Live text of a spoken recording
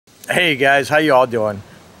Hey guys, how you all doing?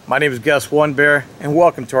 My name is Gus One Bear and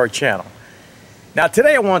welcome to our channel. Now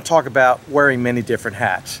today I want to talk about wearing many different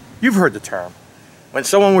hats. You've heard the term. When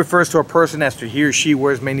someone refers to a person as to he or she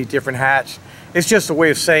wears many different hats, it's just a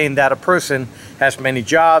way of saying that a person has many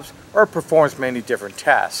jobs or performs many different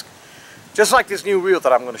tasks. Just like this new reel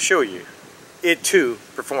that I'm going to show you, it too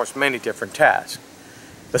performs many different tasks.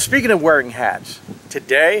 But speaking of wearing hats,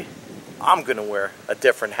 today I'm going to wear a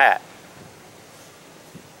different hat.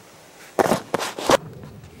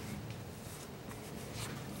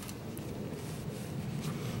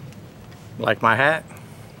 Like my hat?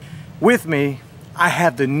 With me, I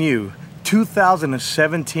have the new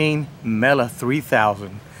 2017 Mela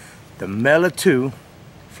 3000, the Mela 2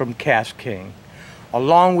 from KastKing,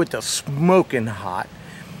 along with the smoking hot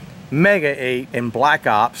Mega 8 in Black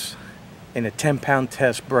Ops in a 10-pound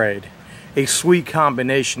test braid, a sweet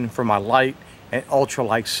combination for my light and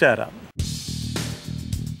ultralight setup.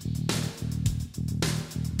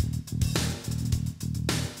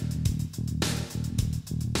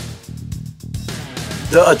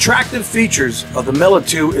 The attractive features of the Mela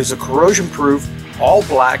 2 is a corrosion-proof,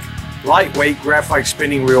 all-black, lightweight graphite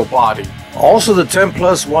spinning reel body. Also the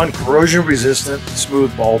 10+1 corrosion-resistant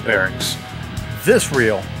smooth ball bearings. This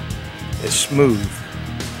reel is smooth.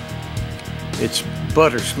 It's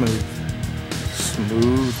butter smooth.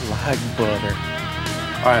 Smooth like butter.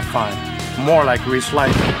 Alright, fine. More like grease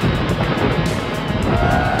lightning.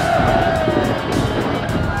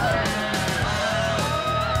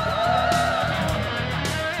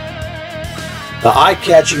 The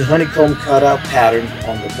eye-catching honeycomb cutout pattern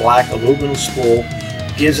on the black aluminum spool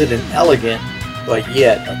gives it an elegant but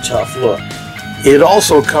yet a tough look. It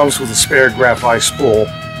also comes with a spare graphite spool,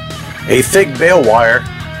 a thick bale wire,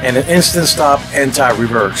 and an instant stop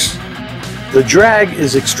anti-reverse. The drag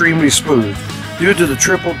is extremely smooth due to the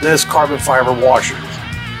triple disc carbon fiber washers.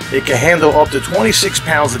 It can handle up to 26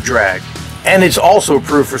 pounds of drag, and it's also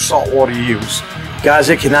approved for saltwater use. Guys,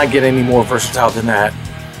 it cannot get any more versatile than that.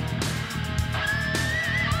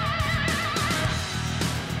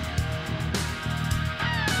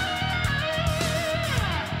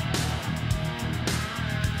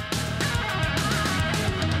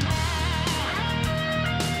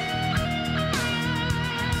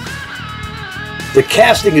 The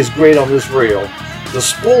casting is great on this reel. The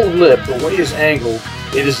spool lip, the way it's angled,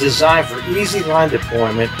 it is designed for easy line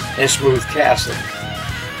deployment and smooth casting.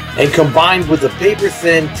 And combined with the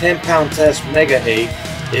paper-thin 10-pound test Mega 8,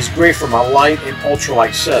 is great for my light and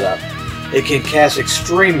ultralight setup. It can cast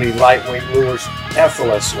extremely lightweight lures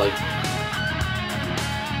effortlessly.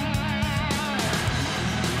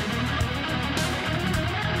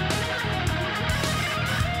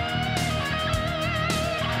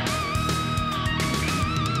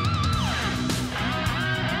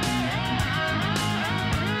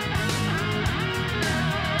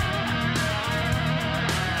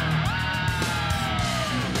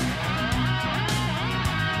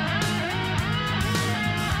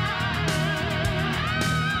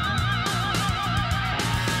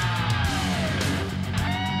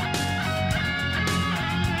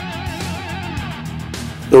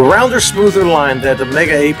 The rounder, smoother line that the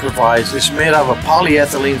Mega 8 provides is made out of a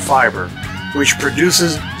polyethylene fiber, which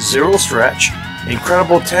produces zero stretch,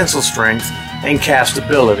 incredible tensile strength, and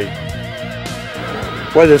castability.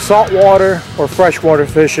 Whether saltwater or freshwater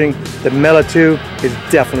fishing, the Mela 2 is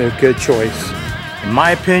definitely a good choice. In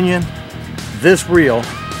my opinion, this reel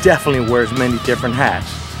definitely wears many different hats.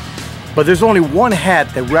 But there's only one hat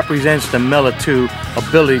that represents the Mela 2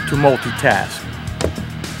 ability to multitask.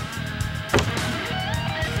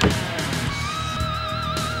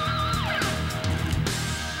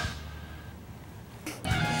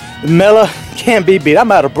 Mela can't be beat.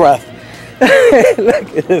 I'm out of breath.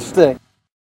 Look at this thing.